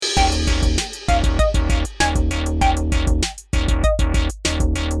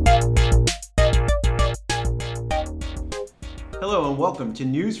welcome to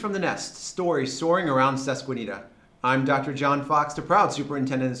News from the Nest, stories soaring around Susquenita. I'm Dr. John Fox, the proud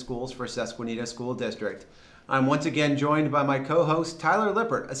superintendent of schools for Susquenita School District. I'm once again joined by my co-host Tyler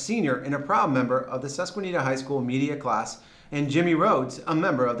Lippert, a senior and a proud member of the Susquenita High School media class, and Jimmy Rhodes, a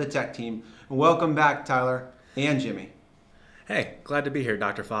member of the tech team. Welcome back, Tyler and Jimmy. Hey, glad to be here,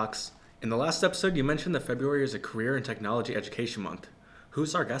 Dr. Fox. In the last episode, you mentioned that February is a Career and Technology Education Month.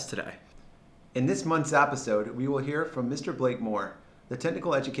 Who's our guest today? In this month's episode, we will hear from Mr. Blake Moore, the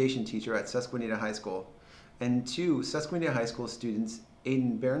technical education teacher at Susquenita High School, and two Susquenita High School students,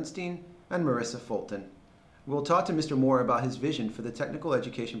 Ayden Berenstein and Marissa Fulton. We'll talk to Mr. Moore about his vision for the technical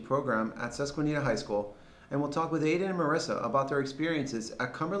education program at Susquenita High School, and we'll talk with Ayden and Marissa about their experiences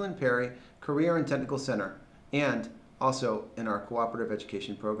at Cumberland Perry Career and Technical Center, and also in our cooperative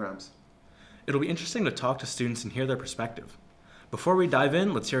education programs. It'll be interesting to talk to students and hear their perspective. Before we dive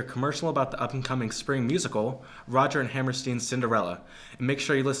in, let's hear a commercial about the up-and-coming spring musical, Roger and Hammerstein's Cinderella. And make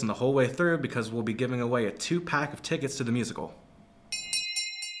sure you listen the whole way through because we'll be giving away a 2-pack of tickets to the musical.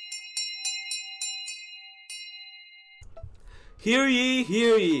 Hear ye,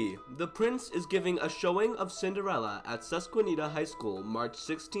 hear ye! The Prince is giving a showing of Cinderella at Susquenita High School March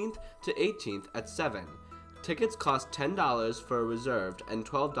 16th to 18th at 7. Tickets cost $10 for a reserved and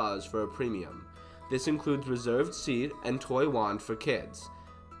 $12 for a premium. This includes reserved seat and toy wand for kids.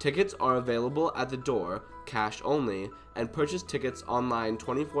 Tickets are available at the door, cash only, and purchase tickets online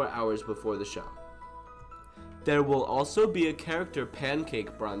 24 hours before the show. There will also be a character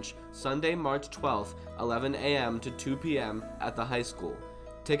pancake brunch Sunday, March 12th, 11 a.m. to 2 p.m. at the high school.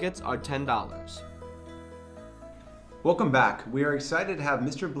 Tickets are $10. Welcome back. We are excited to have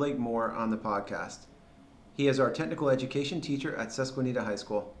Mr. Blake Moore on the podcast. He is our technical education teacher at Susquenita High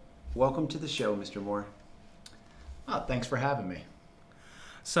School. Welcome to the show, Mr. Moore. Thanks for having me.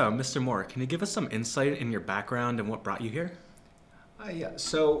 So, Mr. Moore, can you give us some insight in your background and what brought you here?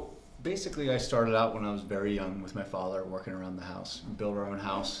 So basically I started out when I was very young with my father working around the house. We built our own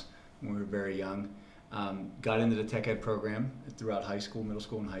house when we were very young. Got into the tech ed program throughout high school, middle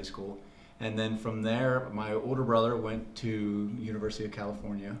school, and high school. And then from there, my older brother went to University of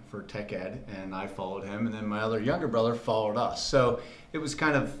California for tech ed, and I followed him. And then my other younger brother followed us. So it was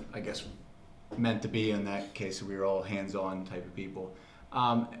kind of, I guess, meant to be in that case. We were all hands-on type of people.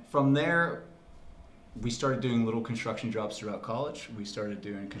 From there, we started doing little construction jobs throughout college. We started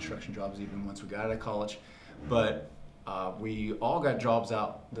doing construction jobs even once we got out of college. But we all got jobs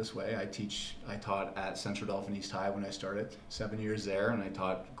out this way. I taught at Central Dauphin East High when I started, 7 years there, and I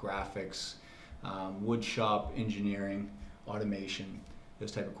taught graphics, wood shop, engineering, automation,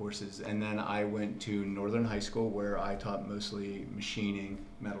 those type of courses. And then I went to Northern High School where I taught mostly machining,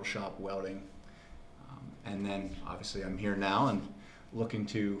 metal shop, welding. And then obviously I'm here now and looking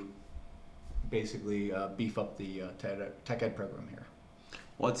to basically beef up the tech ed program here.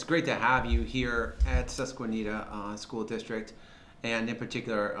 Well, it's great to have you here at Susquenita School District, and in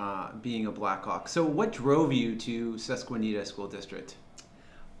particular, being a Blackhawk. So what drove you to Susquenita School District?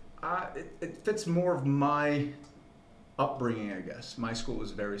 It fits more of my upbringing, I guess. My school was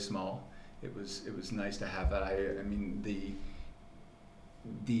very small. It was nice to have that. I mean,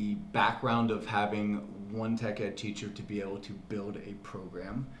 the background of having one tech ed teacher to be able to build a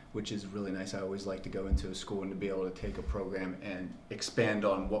program, which is really nice. I always like to go into a school and to be able to take a program and expand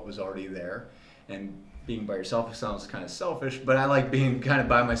on what was already there. And being by yourself sounds kind of selfish, but I like being kind of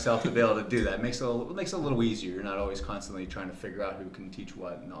by myself to be able to do that. It makes it a little easier. You're not always constantly trying to figure out who can teach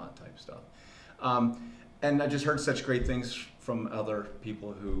what and not type stuff. And I just heard such great things from other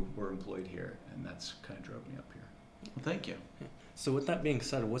people who were employed here, and that's kind of drove me up here. Well, thank you. So with that being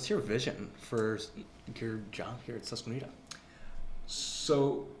said, what's your vision for your job here at Susquenita?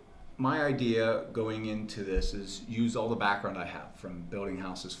 So my idea going into this is use all the background I have from building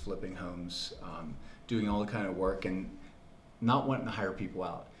houses, flipping homes, doing all the kind of work, and not wanting to hire people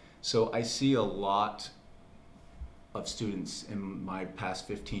out. So I see a lot of students in my past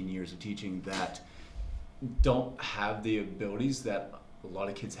 15 years of teaching that don't have the abilities that a lot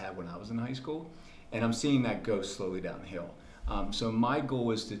of kids had when I was in high school, and I'm seeing that go slowly down the hill. So my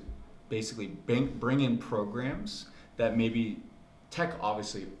goal is to basically bring in programs that maybe tech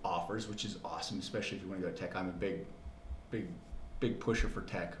obviously offers, which is awesome, especially if you want to go to tech. I'm a big pusher for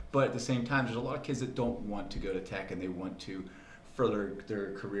tech. But at the same time, there's a lot of kids that don't want to go to tech and they want to further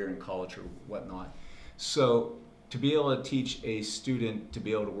their career in college or whatnot. So to be able to teach a student to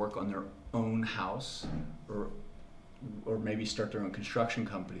be able to work on their own house or maybe start their own construction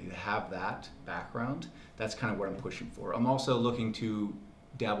company, to have that background, that's kind of what I'm pushing for. I'm also looking to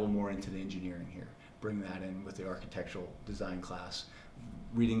dabble more into the engineering here, bring that in with the architectural design class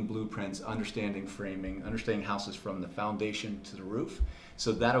reading blueprints, understanding framing, understanding houses from the foundation to the roof.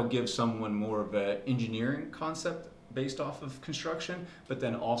 So that'll give someone more of an engineering concept based off of construction, but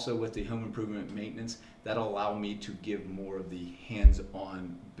then also with the home improvement maintenance, that'll allow me to give more of the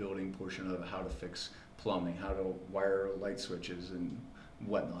hands-on building portion of how to fix plumbing, how to wire light switches and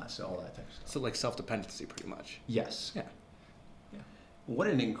whatnot, so all that type of stuff. So like self-dependency pretty much. Yes. Yeah. What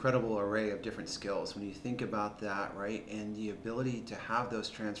an incredible array of different skills when you think about that, right? And the ability to have those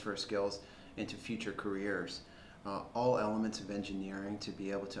transfer skills into future careers. All elements of engineering, to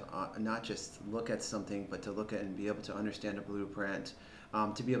be able to not just look at something, but to look at and be able to understand a blueprint,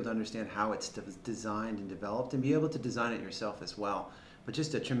 to be able to understand how it's designed and developed, and be able to design it yourself as well. But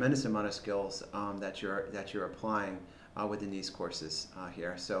just a tremendous amount of skills that you're applying within these courses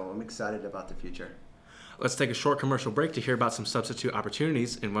here. So I'm excited about the future. Let's take a short commercial break to hear about some substitute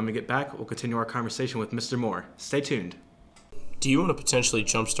opportunities, and when we get back, we'll continue our conversation with Mr. Moore. Stay tuned. Do you want to potentially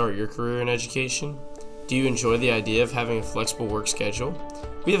jumpstart your career in education? Do you enjoy the idea of having a flexible work schedule?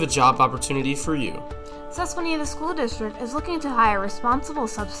 We have a job opportunity for you. Susquenita School District is looking to hire responsible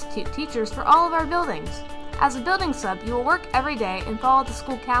substitute teachers for all of our buildings. As a building sub, you will work every day and follow the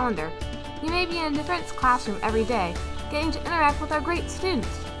school calendar. You may be in a different classroom every day, getting to interact with our great students.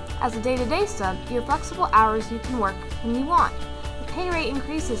 As a day-to-day sub, you have flexible hours you can work when you want. The pay rate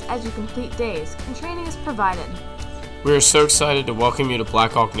increases as you complete days, and training is provided. We are so excited to welcome you to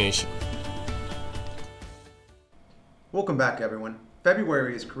Blackhawk Nation. Welcome back, everyone.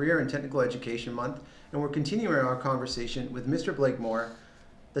 February is Career and Technical Education Month, and we're continuing our conversation with Mr. Blake Moore,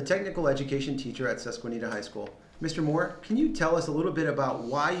 the technical education teacher at Susquenita High School. Mr. Moore, can you tell us a little bit about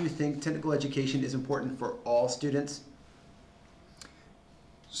why you think technical education is important for all students?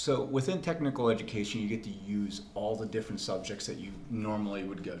 So within technical education, you get to use all the different subjects that you normally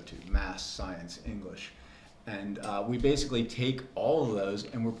would go to, math, science, English. And we basically take all of those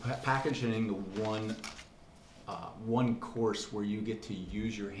and we're packaging into one course where you get to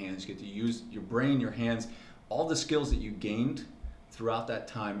use your hands, you get to use your brain, your hands, all the skills that you gained throughout that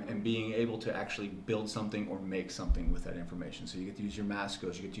time, and being able to actually build something or make something with that information. So you get to use your math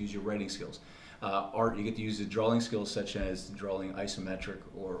skills, you get to use your writing skills. Art, you get to use the drawing skills such as drawing isometric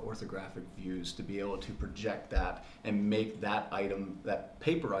or orthographic views to be able to project that and make that item, that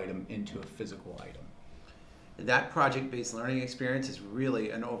paper item, into a physical item. That project-based learning experience is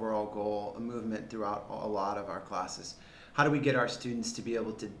really an overall goal, a movement throughout a lot of our classes. How do we get our students to be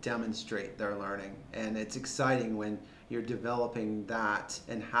able to demonstrate their learning? And it's exciting when you're developing that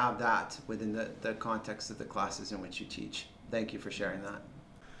and have that within the context of the classes in which you teach. Thank you for sharing that.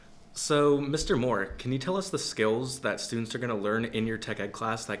 So, Mr. Moore, can you tell us the skills that students are going to learn in your tech ed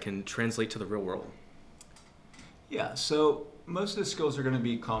class that can translate to the real world? Yeah, so most of the skills are going to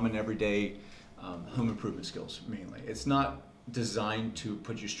be common everyday home improvement skills mainly. It's not designed to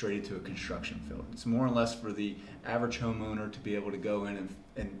put you straight into a construction field. It's more or less for the average homeowner to be able to go in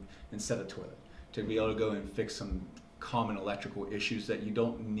and set a toilet, to be able to go and fix some common electrical issues that you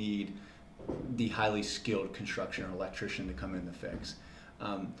don't need the highly skilled construction or electrician to come in to fix.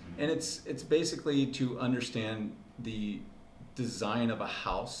 And it's basically to understand the design of a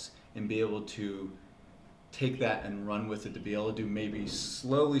house and be able to take that and run with it, to be able to maybe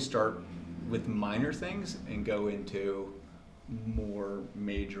slowly start with minor things and go into more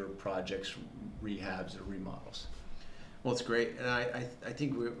major projects, rehabs, or remodels. Well, it's great, and I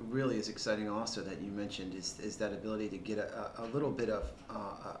think what really is exciting also that you mentioned is that ability to get a little bit of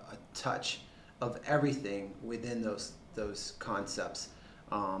a touch of everything within those concepts,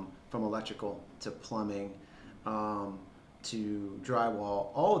 from electrical to plumbing to drywall,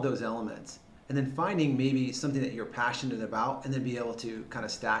 all of those elements, and then finding maybe something that you're passionate about, and then be able to kind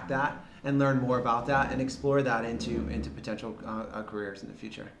of stack that and learn more about that and explore that into potential careers in the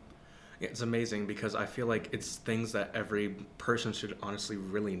future. Yeah, it's amazing because I feel like it's things that every person should honestly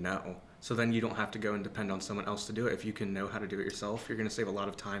really know. So then you don't have to go and depend on someone else to do it. If you can know how to do it yourself, you're going to save a lot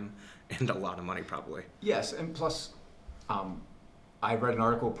of time and a lot of money probably. Yes, and plus, I read an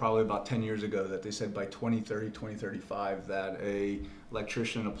article probably about 10 years ago that they said by 2030, 2035 that a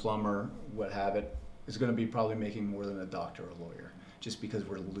electrician, a plumber, what have it, is going to be probably making more than a doctor or a lawyer, just because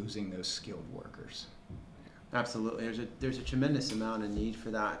we're losing those skilled workers. Absolutely. There's a tremendous amount of need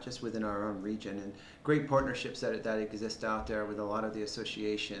for that just within our own region, and great partnerships that exist out there with a lot of the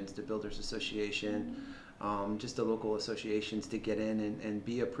associations, the Builders Association, just the local associations, to get in and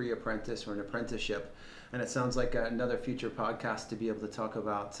be a pre-apprentice or an apprenticeship. And it sounds like another future podcast to be able to talk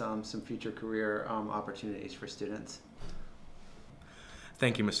about some future career opportunities for students.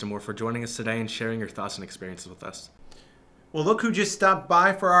 Thank you, Mr. Moore, for joining us today and sharing your thoughts and experiences with us. Well, look who just stopped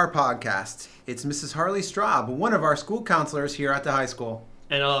by for our podcast. It's Mrs. Harley Straub, one of our school counselors here at the high school.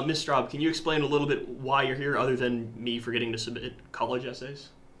 And Ms. Straub, can you explain a little bit why you're here other than me forgetting to submit college essays?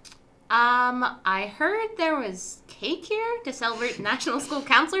 I heard there was cake here to celebrate National School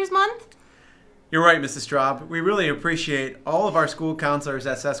Counselors Month. You're right, Mrs. Straub. We really appreciate all of our school counselors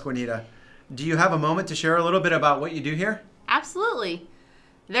at Susquenita. Do you have a moment to share a little bit about what you do here? Absolutely.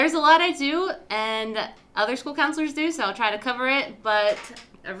 There's a lot I do, and other school counselors do, so I'll try to cover it, but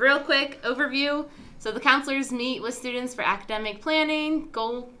a real quick overview. So the counselors meet with students for academic planning,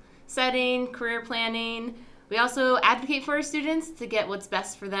 goal setting, career planning. We also advocate for our students to get what's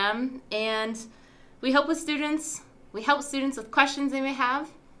best for them, and we help students with questions they may have.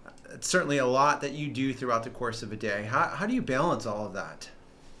 It's certainly a lot that you do throughout the course of a day. How do you balance all of that?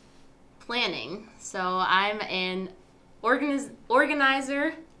 Planning. So I'm an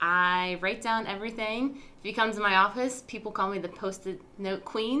organizer. I write down everything. If you come to my office, people call me the Post-it note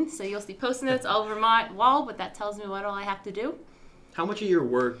queen. So you'll see Post-it notes all over my wall, but that tells me what all I have to do. How much of your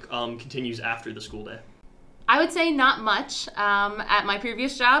work continues after the school day? I would say not much. At my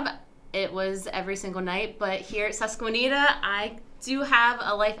previous job, it was every single night, but here at Susquenita, I do have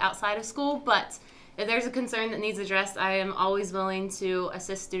a life outside of school, but if there's a concern that needs addressed, I am always willing to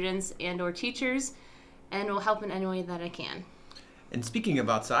assist students and or teachers and will help in any way that I can. And speaking of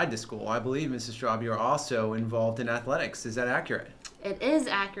outside the school, I believe, Mrs. Straub, you're also involved in athletics. Is that accurate? It is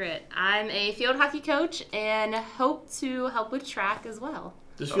accurate. I'm a field hockey coach and hope to help with track as well.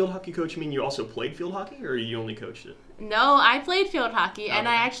 Does field hockey coach mean you also played field hockey, or you only coached it? No, I played field hockey, and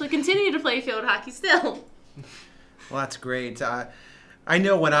I actually continue to play field hockey still. Well, that's great. I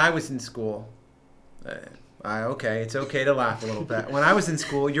know when I was in school, it's okay to laugh a little bit. When I was in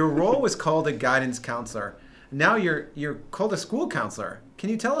school, your role was called a guidance counselor. Now you're called a school counselor. Can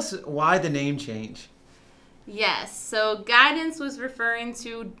you tell us why the name change? Yes, so guidance was referring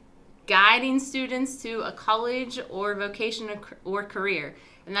to guiding students to a college or vocation or career.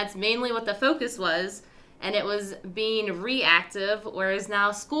 And that's mainly what the focus was. And it was being reactive, whereas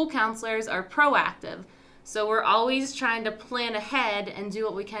now school counselors are proactive. So we're always trying to plan ahead and do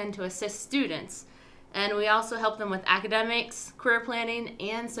what we can to assist students. And we also help them with academics, career planning,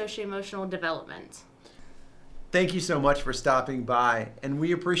 and socio-emotional development. Thank you so much for stopping by, and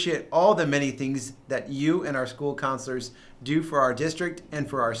we appreciate all the many things that you and our school counselors do for our district and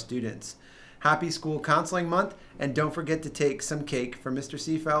for our students. Happy School Counseling Month, and don't forget to take some cake for Mr.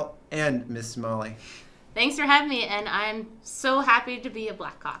 Seafelt and Miss Smalley. Thanks for having me, and I'm so happy to be a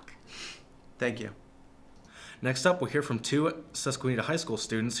Blackhawk. Thank you. Next up, we'll hear from two Susquenita High School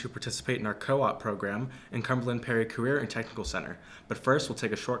students who participate in our co-op program in Cumberland Perry Career and Technical Center. But first, we'll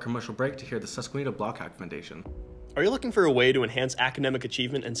take a short commercial break to hear the Susquenita Blackhawk Foundation. Are you looking for a way to enhance academic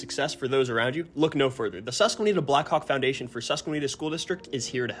achievement and success for those around you? Look no further. The Susquenita Blackhawk Foundation for Susquenita School District is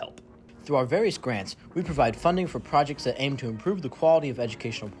here to help. Through our various grants, we provide funding for projects that aim to improve the quality of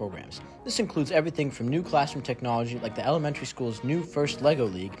educational programs. This includes everything from new classroom technology like the elementary school's new First Lego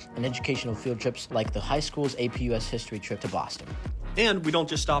League and educational field trips like the high school's APUS history trip to Boston. And we don't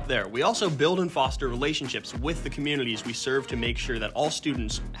just stop there. We also build and foster relationships with the communities we serve to make sure that all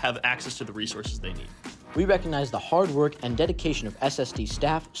students have access to the resources they need. We recognize the hard work and dedication of SSD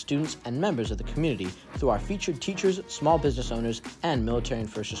staff, students, and members of the community through our featured teachers, small business owners, and military and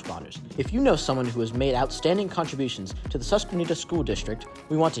first responders. If you know someone who has made outstanding contributions to the Susquenita School District,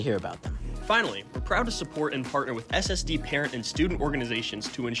 we want to hear about them. Finally, we're proud to support and partner with SSD parent and student organizations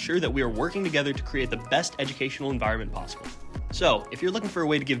to ensure that we are working together to create the best educational environment possible. So, if you're looking for a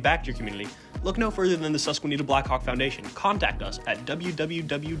way to give back to your community, look no further than the Susquenita Blackhawk Foundation. Contact us at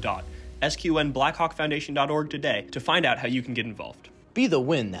www.sqnblackhawkfoundation.org today to find out how you can get involved. Be the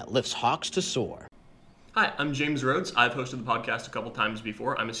wind that lifts hawks to soar. Hi, I'm James Rhodes. I've hosted the podcast a couple times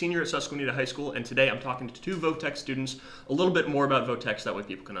before. I'm a senior at Susquenita High School, and today I'm talking to two VOTEC students a little bit more about VOTEC so that way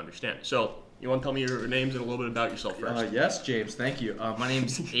people can understand. So, you want to tell me your names and a little bit about yourself first? Yes, James, thank you. My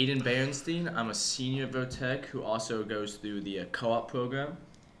name's Ayden Berenstein. I'm a senior at VOTEC who also goes through the co-op program.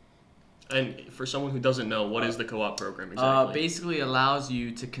 And for someone who doesn't know, what is the co-op program exactly? Basically allows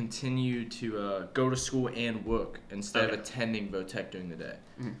you to continue to go to school and work instead of attending VOTEC during the day.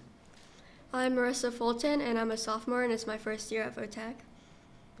 Mm-hmm. I'm Marissa Fulton, and I'm a sophomore, and it's my first year at VOTEC.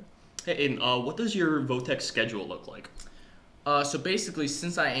 Hey, and what does your VOTEC schedule look like? So basically,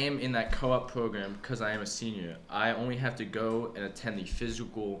 since I am in that co-op program, because I am a senior, I only have to go and attend the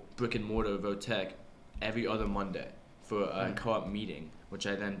physical brick-and-mortar VOTEC every other Monday for a co-op meeting, which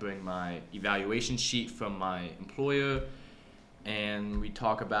I then bring my evaluation sheet from my employer, and we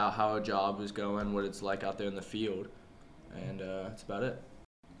talk about how our job is going, what it's like out there in the field, and that's about it.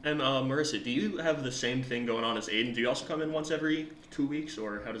 And Marissa, do you have the same thing going on as Ayden? Do you also come in once every 2 weeks,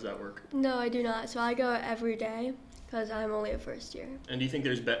 or how does that work? No, I do not. So I go every day because I'm only a first year. And do you think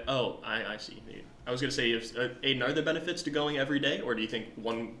there's I see. I was gonna say, Ayden, are there benefits to going every day, or do you think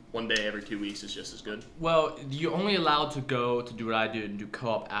one day every 2 weeks is just as good? Well, you're only allowed to go to do what I do and do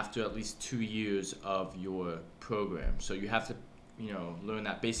co-op after at least 2 years of your program. So you have to, learn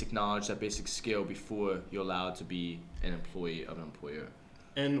that basic knowledge, that basic skill before you're allowed to be an employee of an employer.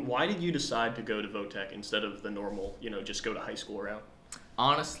 And why did you decide to go to Votech instead of the normal, just go to high school route?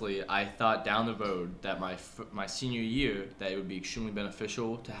 Honestly, I thought down the road that my senior year that it would be extremely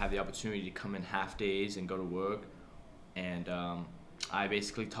beneficial to have the opportunity to come in half days and go to work. And I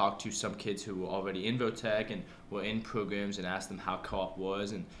basically talked to some kids who were already in Votech and were in programs and asked them how co-op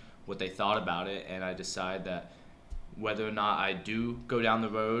was and what they thought about it. And I decided that whether or not I do go down the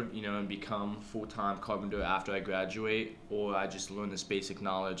road, and become full-time carpenter after I graduate, or I just learn this basic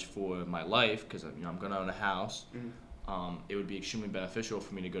knowledge for my life, because I'm going to own a house, it would be extremely beneficial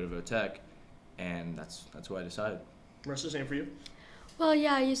for me to go to Votech, and that's why I decided. Marissa, same for you? Well,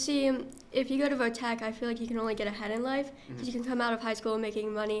 yeah, you see, if you go to Votech, I feel like you can only get ahead in life because you can come out of high school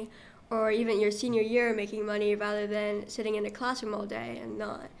making money, or even your senior year making money, rather than sitting in a classroom all day and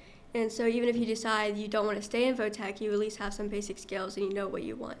not. And so even if you decide you don't want to stay in Votech, you at least have some basic skills and you know what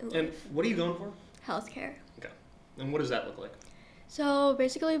you want in life. And what are you going for? Healthcare. Okay. And what does that look like? So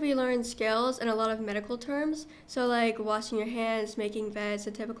basically we learn skills and a lot of medical terms. So like washing your hands, making beds,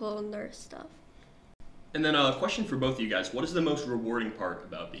 the typical nurse stuff. And then a question for both of you guys. What is the most rewarding part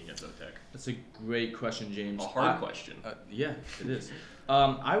about being at Votech? That's a great question, James. A hard question. Yeah, it is.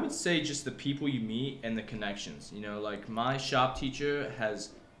 I would say just the people you meet and the connections. Like my shop teacher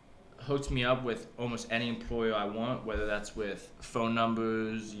has hooked me up with almost any employer I want, whether that's with phone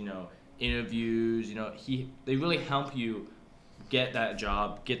numbers, interviews, they really help you get that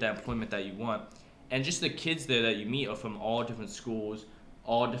job, get that employment that you want. And just the kids there that you meet are from all different schools,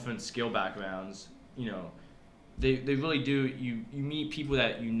 all different skill backgrounds, they really do, you meet people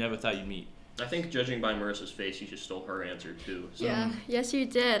that you never thought you'd meet. I think judging by Marissa's face, you just stole her answer too. So. Yeah, yes you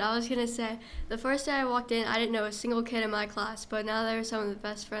did. I was going to say, the first day I walked in, I didn't know a single kid in my class, but now they're some of the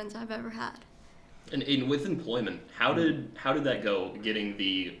best friends I've ever had. And Ayden, with employment, how did that go, getting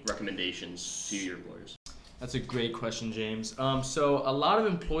the recommendations to your employers? That's a great question, James. So a lot of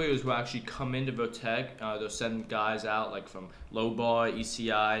employers will actually come into Votech. They'll send guys out like from Low Bar,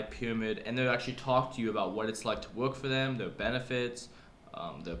 ECI, Pyramid, and they'll actually talk to you about what it's like to work for them, their benefits,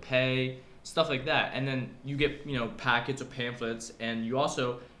 their pay, stuff like that. And then you get, packets or pamphlets, and you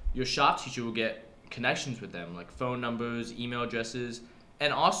also, your shop teacher will get connections with them, like phone numbers, email addresses.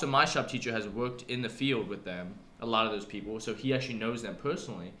 And also my shop teacher has worked in the field with them, a lot of those people, so he actually knows them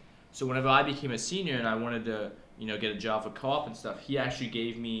personally. So whenever I became a senior and I wanted to, get a job for co-op and stuff, he actually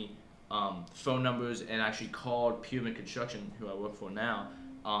gave me phone numbers and actually called Pyramid Construction, who I work for now,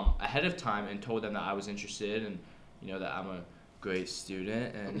 ahead of time and told them that I was interested and, that I'm a great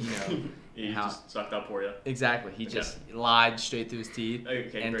student and, He just sucked up for you. Exactly. He just lied straight through his teeth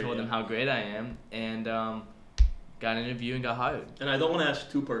and told them how great I am and got an interview and got hired. And I don't want to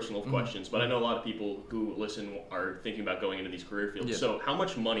ask too personal questions, but I know a lot of people who listen are thinking about going into these career fields. Yeah. So how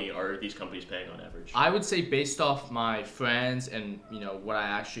much money are these companies paying on average? I would say based off my friends and what I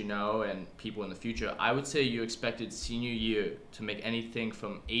actually know and people in the future, I would say you expected senior year to make anything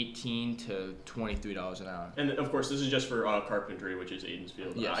from $18 to $23 an hour. And of course, this is just for carpentry, which is Ayden's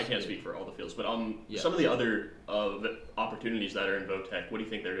field. Yes, I can't speak for all the fields, but some of the other opportunities that are in Votech, what do you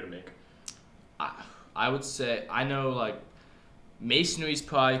think they're going to make? I would say, I know like masonry is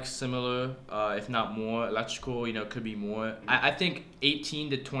probably similar, if not more. Electrical, could be more. I think 18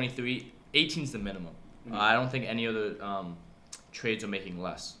 to 23, 18 is the minimum. I don't think any other trades are making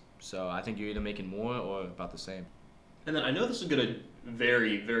less. So I think you're either making more or about the same. And then I know this is going to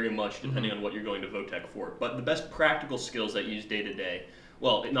vary very much depending on what you're going to Votech for, but the best practical skills that you use day to day,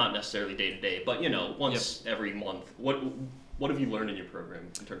 well, not necessarily day to day, but once every month, what have you learned in your program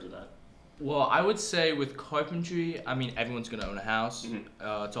in terms of that? Well, I would say with carpentry, everyone's gonna own a house.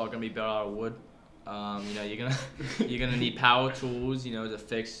 It's all gonna be built out of wood. You're gonna need power tools, to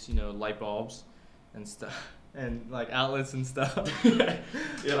fix, light bulbs and stuff, and like outlets and stuff.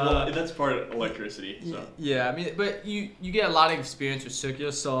 That's part of electricity. So. Yeah, but you get a lot of experience with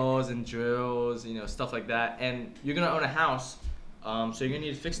circular saws and drills, stuff like that, and you're gonna own a house, so you're gonna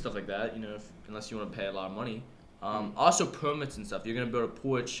need to fix stuff like that, unless you want to pay a lot of money. Also permits and stuff. You're going to build a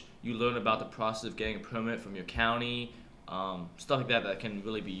porch. You learn about the process of getting a permit from your county, stuff like that can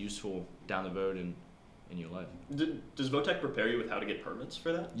really be useful down the road in in your life. Does VOTEC prepare you with how to get permits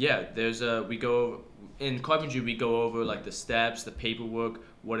for that? Yeah, we go in carpentry. We go over like the steps, the paperwork,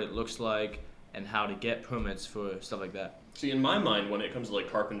 what it looks like, and how to get permits for stuff like that. See, in my mind, when it comes to like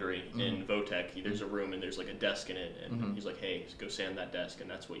carpentry in VOTEC, there's a room and there's like a desk in it, and he's like, "Hey, go sand that desk," and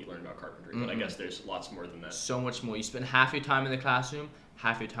that's what you learn about carpentry. But I guess there's lots more than that. So much more. You spend half your time in the classroom,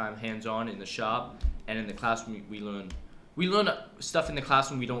 half your time hands-on in the shop, and in the classroom we learn stuff in the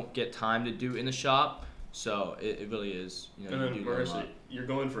classroom we don't get time to do in the shop. So it really is. You know, and then, Marissa, you're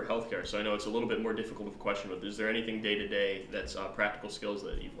going for healthcare, so I know it's a little bit more difficult of a question, but is there anything day to day that's practical skills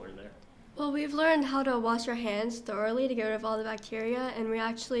that you've learned there? Well, we've learned how to wash our hands thoroughly to get rid of all the bacteria, and we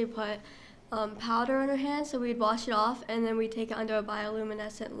actually put powder on our hands, so we'd wash it off, and then we'd take it under a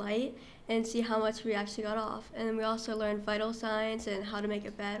bioluminescent light and see how much we actually got off. And then we also learned vital signs and how to make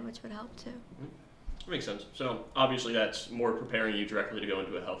a bed, which would help too. That makes sense. So obviously that's more preparing you directly to go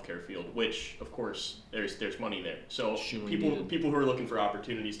into a healthcare field, which of course there's money there. So people who are looking for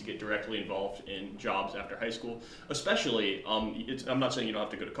opportunities to get directly involved in jobs after high school, especially I'm not saying you don't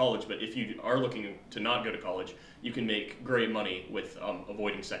have to go to college, but if you are looking to not go to college, you can make great money with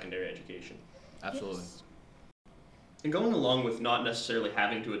avoiding secondary education. Absolutely. Yes. And going along with not necessarily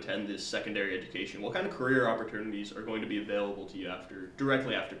having to attend this secondary education, what kind of career opportunities are going to be available to you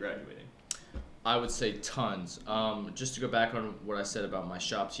directly after graduating? I would say tons. Just to go back on what I said about my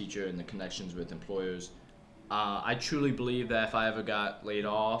shop teacher and the connections with employers, I truly believe that if I ever got laid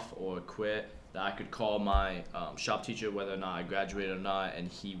off or quit, that I could call my shop teacher, whether or not I graduated or not, and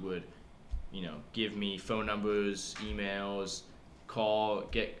he would, give me phone numbers, emails,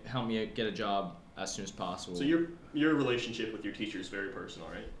 help me get a job as soon as possible. So your relationship with your teacher is very personal,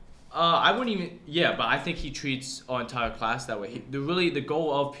 right? I wouldn't even, but I think he treats our entire class that way. The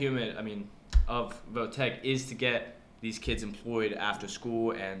goal of Pyramid, of VOTEC is to get these kids employed after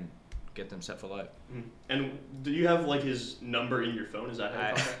school and get them set for life. And do you have like his number in your phone? Is that how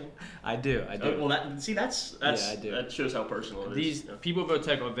you contact him? I do. Well, that shows how personal it is. These people at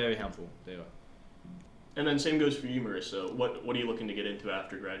VOTEC are very helpful. They are. And then same goes for you, Marissa. What are you looking to get into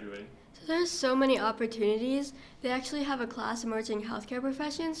after graduating? So there's so many opportunities. They actually have a class, Emerging Healthcare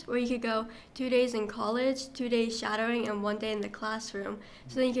Professions, where you could go 2 days in college, 2 days shadowing, and 1 day in the classroom.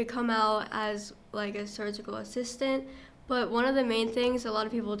 So then you could come out as like a surgical assistant. But one of the main things a lot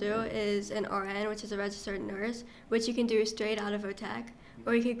of people do is an RN, which is a registered nurse, which you can do straight out of VOTEC.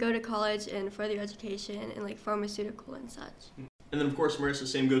 Or you could go to college and further education in like pharmaceutical and such. And then of course, Marissa,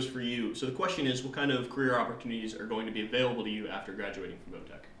 same goes for you. So the question is, what kind of career opportunities are going to be available to you after graduating from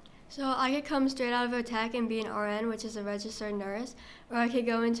VOTEC? So I could come straight out of VOTEC and be an RN, which is a registered nurse, or I could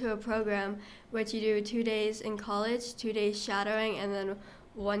go into a program which you do 2 days in college, 2 days shadowing, and then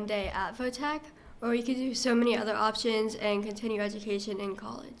 1 day at VOTEC, or you could do so many other options and continue education in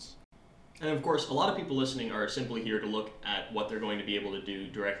college. And of course, a lot of people listening are simply here to look at what they're going to be able to do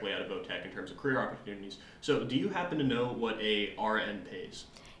directly out of VOTEC in terms of career opportunities. So do you happen to know what a RN pays?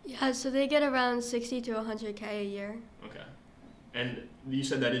 Yeah, so they get around 60 to 100K a year. Okay. And you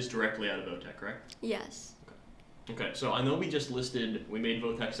said that is directly out of VOTEC, correct? Yes. Okay, so I know we made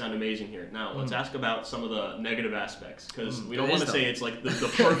VOTEC sound amazing here. Now, let's ask about some of the negative aspects, because we don't want to say it's like the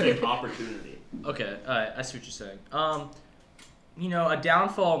perfect opportunity. Okay, alright, I see what you're saying. A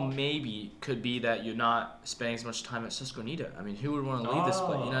downfall maybe could be that you're not spending as much time at Susquenita. Who would want to leave this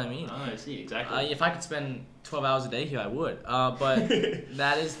place? You know what I mean? I see, exactly. If I could spend 12 hours a day here, I would. But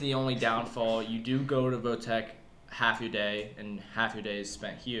that is the only downfall. You do go to VOTEC half your day, and half your day is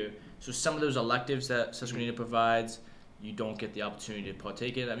spent here. So some of those electives that Susquenita provides, you don't get the opportunity to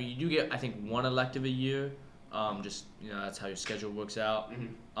partake in. You do get, I think, 1 elective a year. That's how your schedule works out.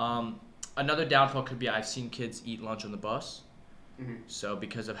 Another downfall could be I've seen kids eat lunch on the bus. So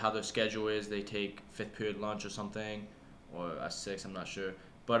because of how their schedule is, they take 5th period lunch or something, or a 6th, I'm not sure.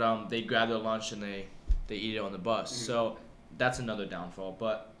 But they grab their lunch and they eat it on the bus. So that's another downfall.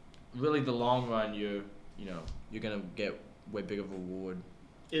 But really, the long run, you're gonna get way bigger of a reward.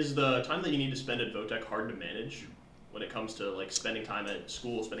 Is the time that you need to spend at VOTEC hard to manage when it comes to like spending time at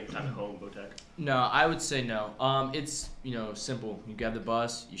school, spending time at home, VOTEC? No, I would say no. It's simple. You grab the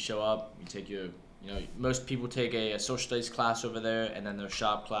bus, you show up, you take your most people take a social studies class over there, and then their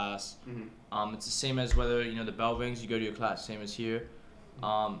shop class. It's the same as whether the bell rings, you go to your class, same as here.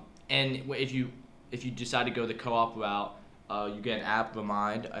 And if you decide to go the co-op route, you get an app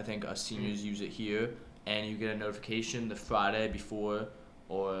remind. I think us seniors use it here, and you get a notification the Friday before,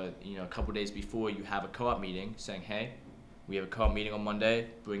 or a couple days before you have a co-op meeting, saying, hey, we have a co-op meeting on Monday,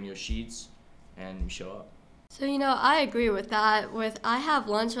 bring your sheets, and you show up. So, I agree with that. I have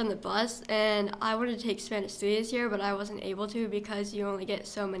lunch on the bus, and I wanted to take Spanish 3 this year, but I wasn't able to because you only get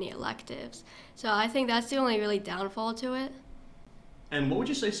so many electives. So I think that's the only really downfall to it. And what would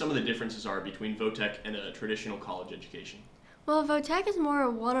you say some of the differences are between VOTEC and a traditional college education? Well, VOTEC is more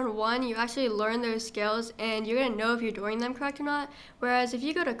one-on-one. You actually learn those skills, and you're going to know if you're doing them correct or not. Whereas if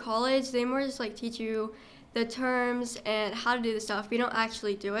you go to college, they more just teach you the terms and how to do the stuff, but you don't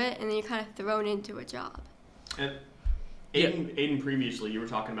actually do it, and then you're kind of thrown into a job. And Ayden, previously you were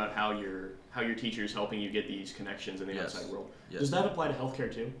talking about how your teacher is helping you get these connections in the outside world. Yes. Does that apply to healthcare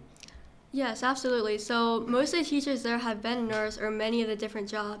too? Yes, absolutely. So most of the teachers there have been a nurse or many of the different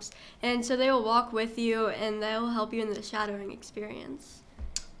jobs, and so they will walk with you and they will help you in the shadowing experience.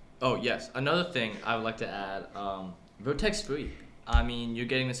 Oh yes, another thing I would like to add, VOTEC's free. I mean, you're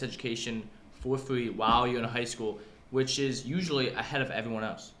getting this education for free while you're in high school, which is usually ahead of everyone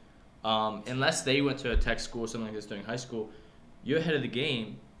else. Unless they went to a tech school or something like this during high school, you're ahead of the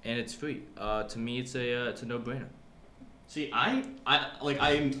game and it's free. To me, it's a no-brainer. See, I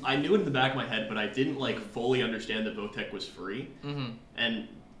knew it in the back of my head, but I didn't fully understand that VOTEC was free. Mm-hmm. And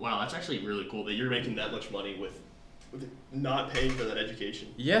wow, that's actually really cool that you're making that much money with not paying for that education.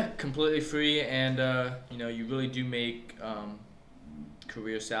 Yeah, completely free, and you really do make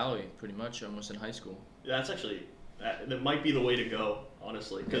career salary pretty much almost in high school. That's actually that might be the way to go,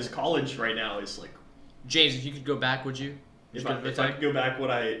 honestly, because college right now is James, if you could go back, would you? If I could go back,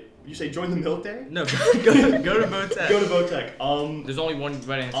 you say join the military? No, go to VOTEC. Go to VOTEC. There's only one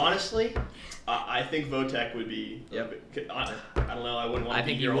right answer. Honestly, I think VOTEC would be. Yep. I don't know. I wouldn't want to. I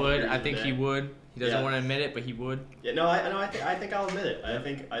think he would. I think he would. He doesn't want to admit it, but he would. Yeah. No. I think I'll admit it. I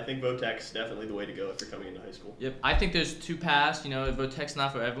think VOTEC's definitely the way to go if you're coming into high school. Yep. I think there's two paths. VOTEC's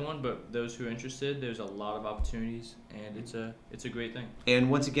not for everyone, but those who are interested, there's a lot of opportunities, and it's a great thing. And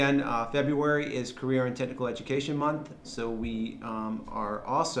once again, February is Career and Technical Education Month, so we are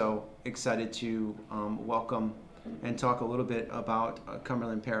also excited to welcome and talk a little bit about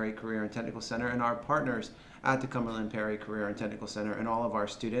Cumberland Perry Career and Technical Center and our partners at the Cumberland Perry Career and Technical Center and all of our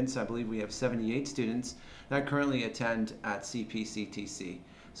students. I believe we have 78 students that currently attend at CPACTC.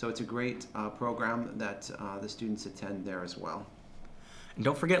 So it's a great program that the students attend there as well. And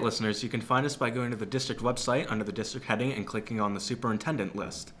don't forget, listeners, you can find us by going to the district website under the district heading and clicking on the superintendent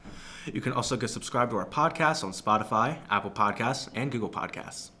list. You can also go subscribe to our podcast on Spotify, Apple Podcasts, and Google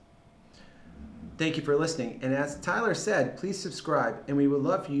Podcasts. Thank you for listening. And as Tyler said, please subscribe, and we would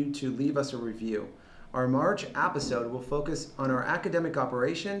love for you to leave us a review. Our March episode will focus on our academic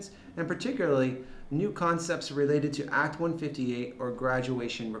operations and particularly new concepts related to Act 158 or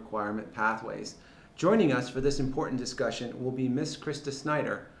graduation requirement pathways. Joining us for this important discussion will be Ms. Krista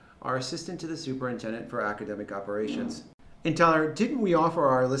Snyder, our assistant to the superintendent for academic operations. And Tyler, didn't we offer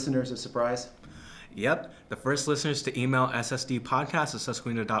our listeners a surprise? Yep, the first listeners to email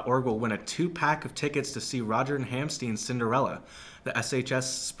ssdpodcast@susquenita.org will win a 2-pack of tickets to see Roger and Hammerstein's Cinderella, the SHS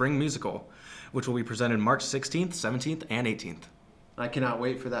Spring Musical, which will be presented March 16th, 17th, and 18th. I cannot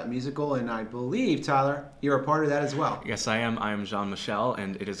wait for that musical, and I believe, Tyler, you're a part of that as well. Yes, I am. I am Jean-Michel,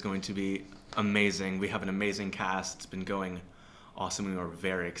 and it is going to be amazing. We have an amazing cast. It's been going awesome, and we're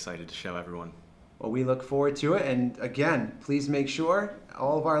very excited to show everyone. Well, we look forward to it, and again, please make sure,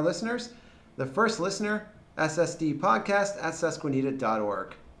 all of our listeners, the first listener,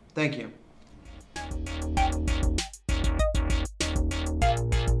 ssdpodcast@susquenita.org. Thank you.